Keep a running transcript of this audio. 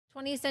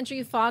20th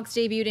Century Fox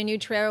debuted a new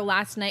trailer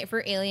last night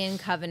for Alien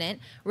Covenant.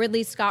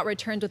 Ridley Scott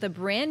returns with a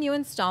brand new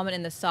installment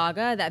in the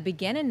saga that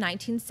began in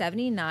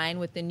 1979,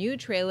 with the new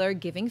trailer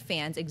giving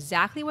fans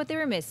exactly what they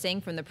were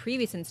missing from the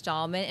previous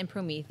installment in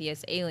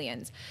Prometheus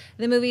Aliens.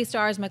 The movie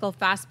stars Michael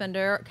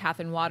Fassbender,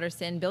 Katherine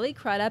Waterston, Billy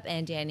Crudup,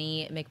 and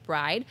Danny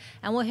McBride,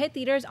 and will hit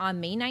theaters on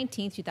May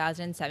 19,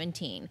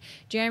 2017.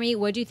 Jeremy,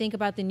 what do you think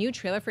about the new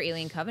trailer for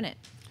Alien Covenant?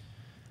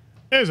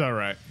 It was all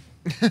right.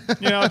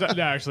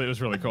 Actually, it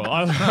was really cool.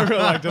 I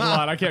really liked it a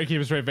lot. I can't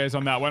keep a straight face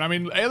on that one. I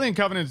mean, Alien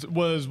Covenant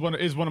is one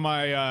of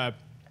my most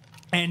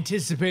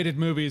anticipated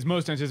movies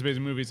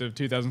of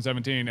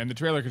 2017, and the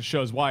trailer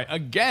shows why.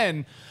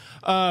 Again,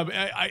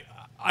 I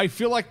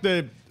feel like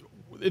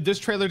this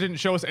trailer didn't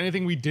show us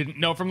anything we didn't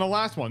know from the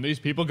last one. These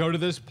people go to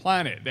this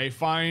planet. They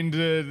find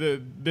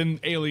then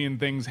alien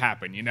things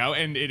happen, you know?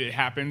 And it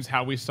happens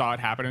how we saw it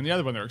happen in the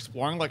other one. They're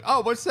exploring like,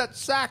 oh, what's that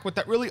sack with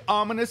that really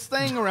ominous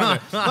thing around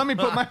it? Let me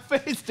put my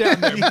face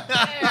down there.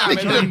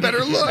 Make it a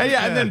better look.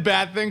 And then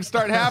bad things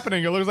start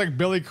happening. It looks like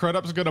Billy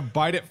Crudup's going to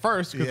bite it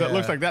first because it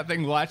looks like that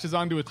thing latches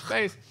onto its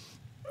face.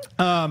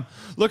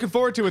 Looking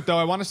forward to it, though.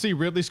 I want to see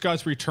Ridley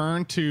Scott's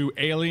return to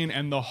Alien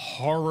and the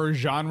horror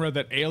genre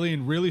that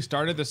Alien really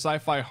started, the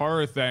sci-fi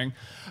horror thing.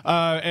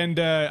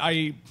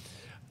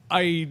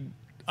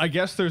 I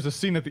guess there's a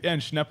scene at the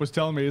end. Schnepp was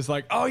telling me, is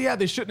like, oh yeah,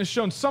 they shouldn't have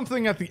shown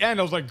something at the end.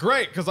 I was like,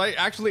 great, because I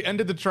actually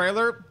ended the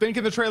trailer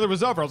thinking the trailer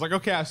was over. I was like,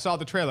 okay, I saw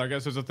the trailer. I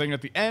guess there's a thing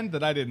at the end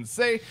that I didn't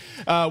see,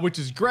 which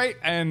is great,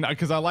 and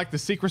because I like the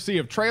secrecy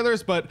of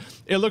trailers, but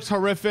it looks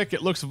horrific,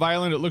 it looks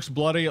violent, it looks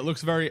bloody, it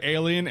looks very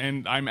alien,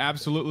 and I'm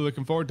absolutely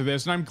looking forward to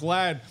this, and I'm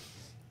glad,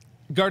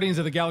 Guardians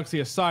of the Galaxy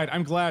aside,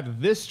 I'm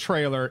glad this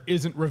trailer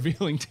isn't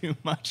revealing too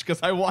much, because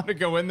I want to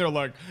go in there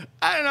like,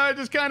 I don't know, I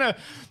just kind of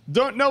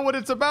don't know what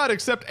it's about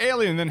except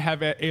alien, and then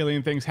have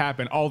alien things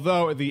happen.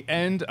 Although at the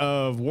end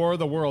of War of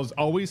the Worlds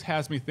always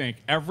has me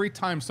think, every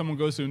time someone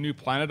goes to a new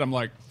planet, I'm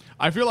like,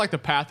 I feel like the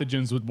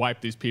pathogens would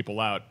wipe these people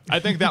out. I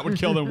think that would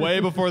kill them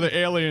way before the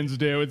aliens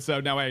do, and so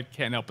now I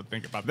can't help but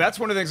think about that. That's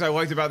one of the things I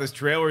liked about this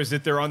trailer, is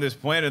that they're on this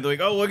planet. They're like,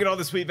 oh, look at all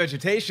the sweet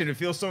vegetation. It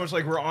feels so much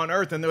like we're on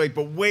Earth. And they're like,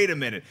 but wait a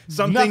minute.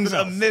 Something's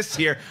amiss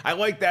here. I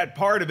like that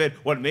part of it.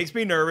 What makes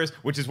me nervous,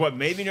 which is what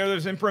made me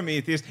nervous in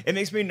Prometheus, it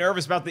makes me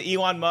nervous about the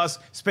Elon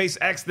Musk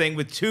SpaceX thing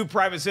with 2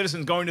 private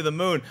citizens going to the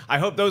moon. I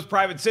hope those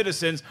private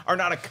citizens are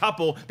not a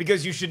couple,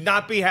 because you should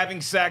not be having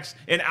sex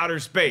in outer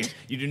space.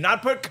 You do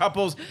not put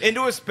couples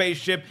into a spaceship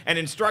and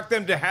instruct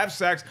them to have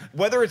sex,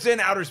 whether it's in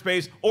outer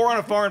space or on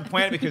a foreign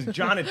planet, because,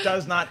 John, it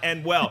does not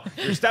end well.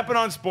 You're stepping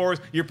on spores,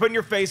 you're putting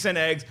your face in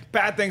eggs,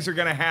 bad things are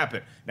going to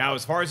happen. Now,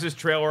 as far as this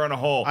trailer on a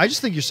whole, I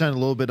just think you sound a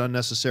little bit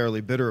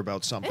unnecessarily bitter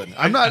about something.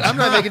 I'm not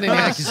making any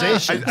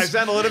accusations. I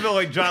sound a little bit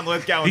like John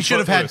Lithgow. He should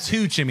have had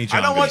 2 chimichangas.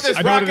 I don't want this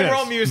rock and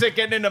roll music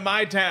getting into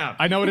my town.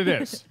 I know what it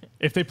is.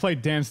 If they play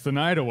Dance the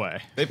Night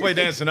Away. They play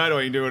Dance the Night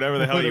Away, you can do whatever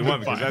the hell you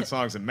want, because that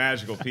song's a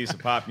magical piece of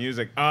pop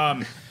music.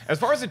 As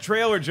far as the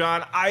trailer,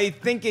 John, I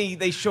think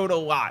they showed a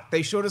lot.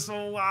 They showed us a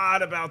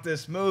lot about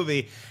this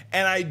movie,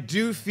 and I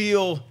do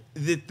feel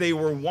that they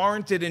were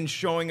warranted in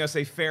showing us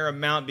a fair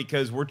amount,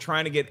 because we're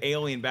trying to get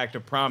Alien back to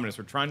prominence.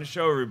 We're trying to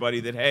show everybody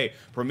that, hey,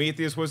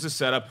 Prometheus was the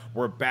setup.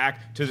 We're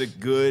back to the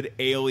good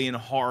alien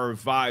horror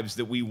vibes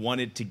that we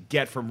wanted to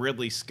get from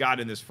Ridley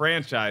Scott in this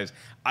franchise.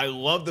 I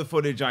love the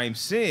footage I am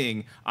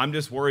seeing. I'm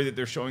just worried that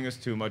they're showing us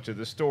too much of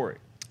the story.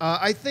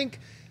 I think,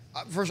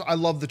 first, I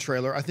love the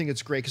trailer. I think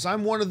it's great, because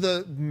I'm one of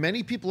the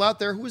many people out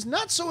there who is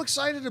not so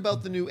excited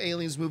about the new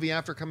Aliens movie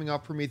after coming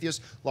off Prometheus.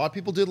 A lot of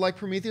people did like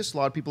Prometheus. A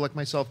lot of people like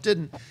myself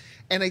didn't.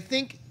 And I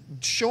think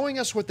showing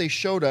us what they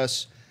showed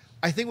us,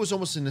 I think was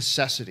almost a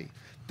necessity.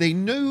 They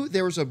knew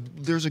there's a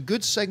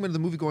good segment of the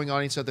movie-going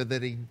audience out there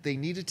that they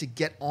needed to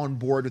get on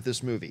board with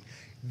this movie.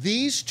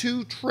 These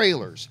 2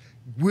 trailers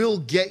will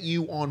get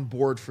you on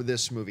board for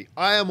this movie.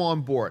 I am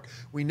on board.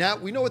 We know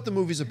what the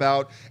movie's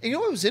about. And you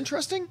know what was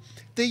interesting?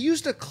 They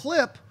used a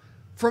clip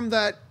from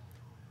that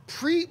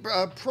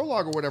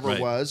prologue or whatever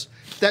it was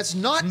that's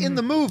not in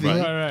the movie,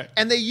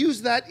 and they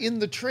used that in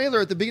the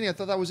trailer at the beginning. I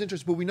thought that was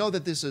interesting, but we know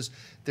that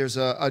there's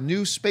a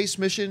new space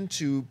mission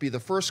to be the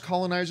first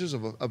colonizers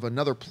of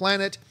another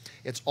planet.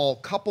 It's all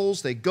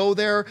couples. They go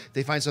there,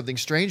 they find something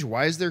strange.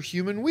 Why is there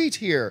human wheat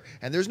here?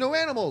 And there's no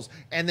animals.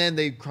 And then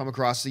they come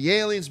across the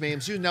aliens, may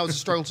ensue. Now it's a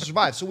struggle to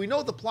survive. So we know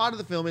what the plot of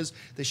the film is.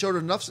 They showed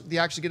enough to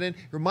actually get in. It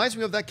reminds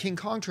me of that King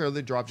Kong trailer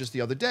they dropped just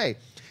the other day.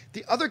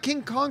 The other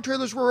King Kong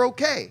trailers were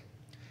okay,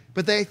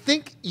 but they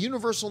think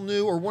Universal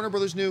knew, or Warner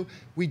Brothers knew,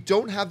 we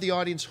don't have the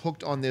audience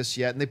hooked on this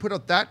yet. And they put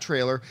out that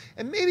trailer,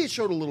 and maybe it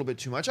showed a little bit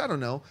too much. I don't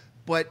know.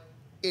 But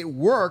it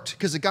worked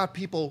because it got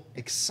people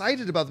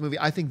excited about the movie.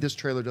 I think this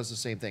trailer does the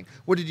same thing.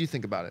 What did you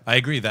think about it? I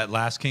agree. That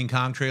last King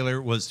Kong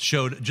trailer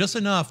showed just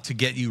enough to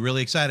get you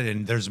really excited,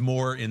 and there's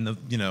more in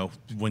the,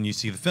 when you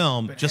see the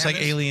film. Bananas. Just like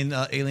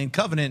Alien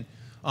Covenant.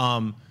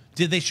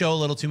 Did they show a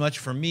little too much?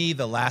 For me,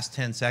 the last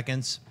 10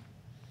 seconds,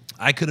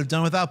 I could have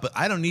done without, but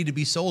I don't need to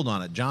be sold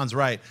on it. John's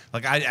right.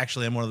 Like, I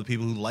actually am one of the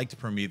people who liked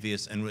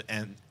Prometheus and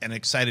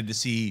excited to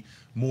see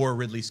more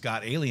Ridley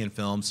Scott Alien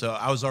films. So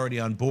I was already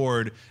on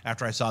board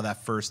after I saw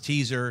that first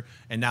teaser,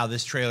 and now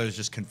this trailer is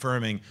just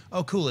confirming,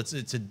 oh, cool, it's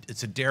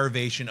a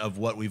derivation of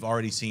what we've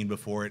already seen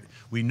before.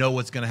 We know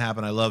what's going to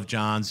happen. I love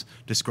John's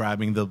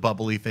describing the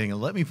bubbly thing,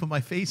 and let me put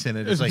my face in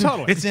it. It's like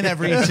Totally. it's in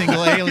every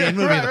single Alien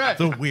movie. Right.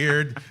 The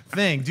weird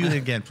thing. Do it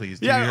again, please.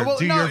 Do Yeah, your,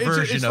 do your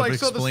version it's of like,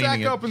 so the explaining sack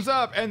it. opens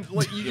up, and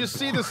like, you just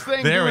see this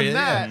thing There doing it is.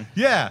 that.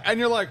 Yeah. And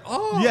you're like,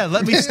 oh. Yeah,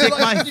 let me You're stick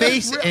like, my you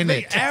face really- in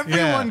it.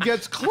 Everyone Yeah.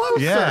 gets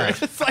closer. Yeah.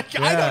 It's like,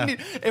 I Yeah. don't need,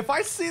 if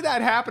I see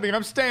that happening,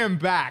 I'm staying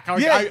back.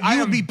 Like, Yeah, I you am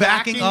would be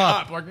backing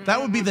up. Like,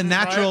 That would be the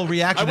natural right?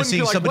 reaction I to wouldn't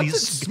seeing be like, somebody's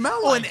what's it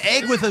smell an like?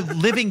 egg with a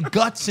living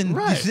guts and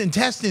Right.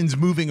 intestines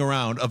moving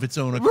around of its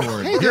own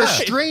accord. Hey, there are Yeah.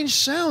 strange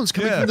sounds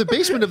coming Yeah. from the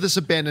basement of this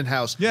abandoned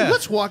house. Yeah.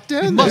 Let's walk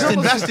down You must there.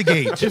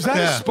 investigate. Is that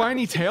Yeah. a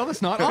spiny tail?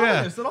 That's not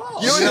ominous at all.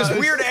 You know, this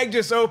weird egg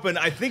just opened.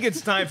 I think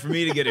it's time for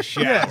me to get a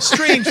shower. Yeah,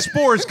 strange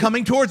spores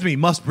coming towards me.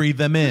 Must breathe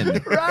them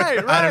in. Right.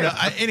 I don't know.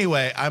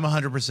 Anyway, I'm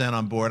 100%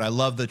 on board. I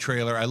love the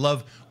trailer. I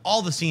love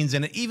all the scenes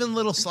in it, even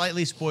little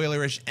slightly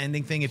spoilerish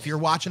ending thing. If you're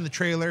watching the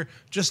trailer,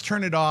 just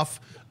turn it off.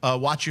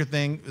 Watch your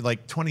thing.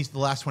 Like the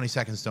last 20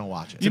 seconds, don't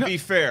watch it. To be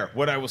fair,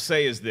 what I will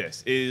say is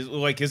this: is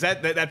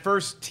that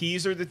first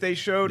teaser that they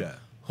showed. Yeah.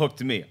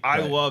 Hooked me. I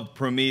Right. loved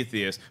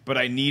Prometheus, but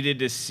I needed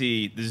to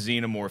see the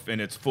Xenomorph in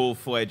its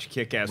full-fledged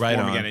kick-ass Right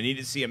form on. again. I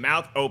needed to see a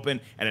mouth open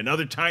and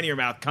another tinier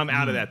mouth come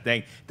out of that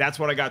thing. That's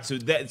what I got.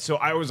 So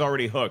I was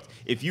already hooked.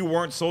 If you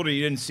weren't sold or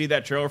you didn't see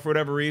that trailer for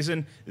whatever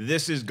reason,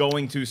 this is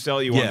going to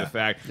sell you on Yeah. the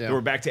fact Yeah. that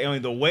we're back to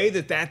Alien. The way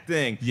that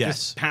thing Yes.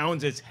 just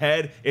pounds its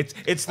head, it's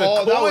the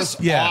Oh, that was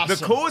coolest, Yeah. the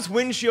awesome. coolest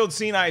windshield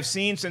scene I've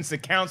seen since The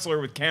Counselor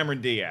with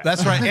Cameron Diaz.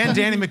 That's right. And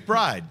Danny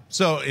McBride.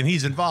 And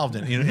he's involved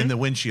in the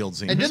windshield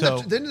scene. And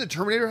So- didn't the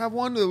Terminator have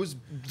one that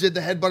did the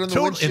headbutt on the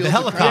Totally. windshield? The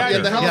helicopter. Yeah, the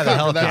Yeah, the helicopter.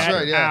 helicopter. That's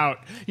right. Yeah. Out.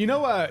 You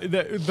know,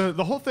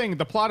 the whole thing,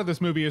 the plot of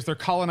this movie is they're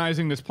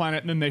colonizing this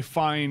planet, and then they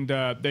find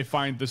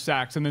the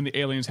sacks, and then the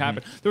aliens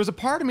happen. There was a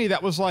part of me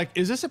that was like,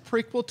 is this a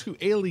prequel to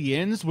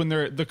Aliens when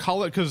they're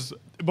because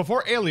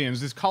before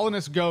Aliens, these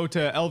colonists go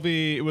to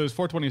LV. It was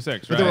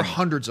 426, But right? there were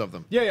hundreds of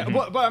them. Yeah.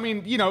 But I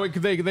mean, you know, they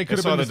could have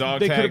saw been the dog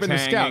they could have tags been the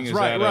hanging. scouts, Is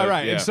right? that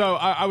Right. yeah. And so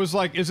I was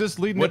like, is this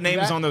leading? What up to name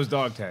is that? on those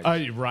dog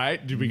tags? Right.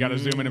 We got to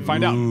zoom in and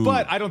find out.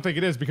 But I don't think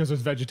it is because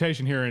there's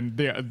vegetation here in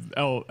the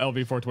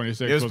LV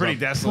 426. It was pretty a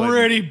desolate.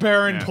 pretty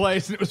barren Yeah.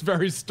 place, and it was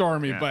very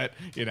stormy. Yeah. But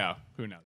you know, who knows?